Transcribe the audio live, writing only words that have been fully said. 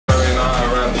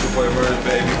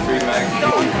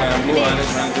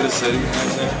city, you know what I'm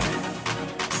saying?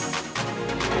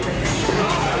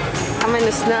 I'm in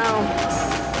the snow.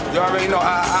 You already know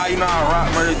you know how I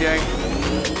rock Murdah gang.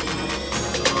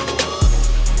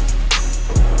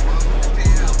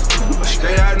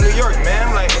 Straight out of New York,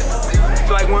 man. Like, I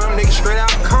feel like one of them niggas straight out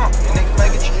of Comp. And niggas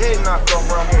might get your head knocked off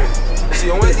around here.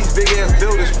 See, don't let these big ass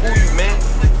buildings fool you, man.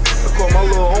 I call my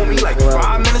little homie like 5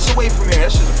 minutes away from here.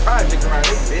 That shit's a project around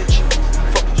here, bitch.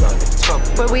 Fuck with y'all niggas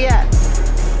talking. Where we at?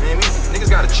 Man, niggas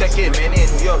gotta check in, man. They in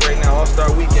New York right now,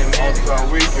 All-Star Weekend, man. All-Star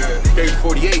Weekend. Page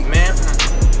 48, man.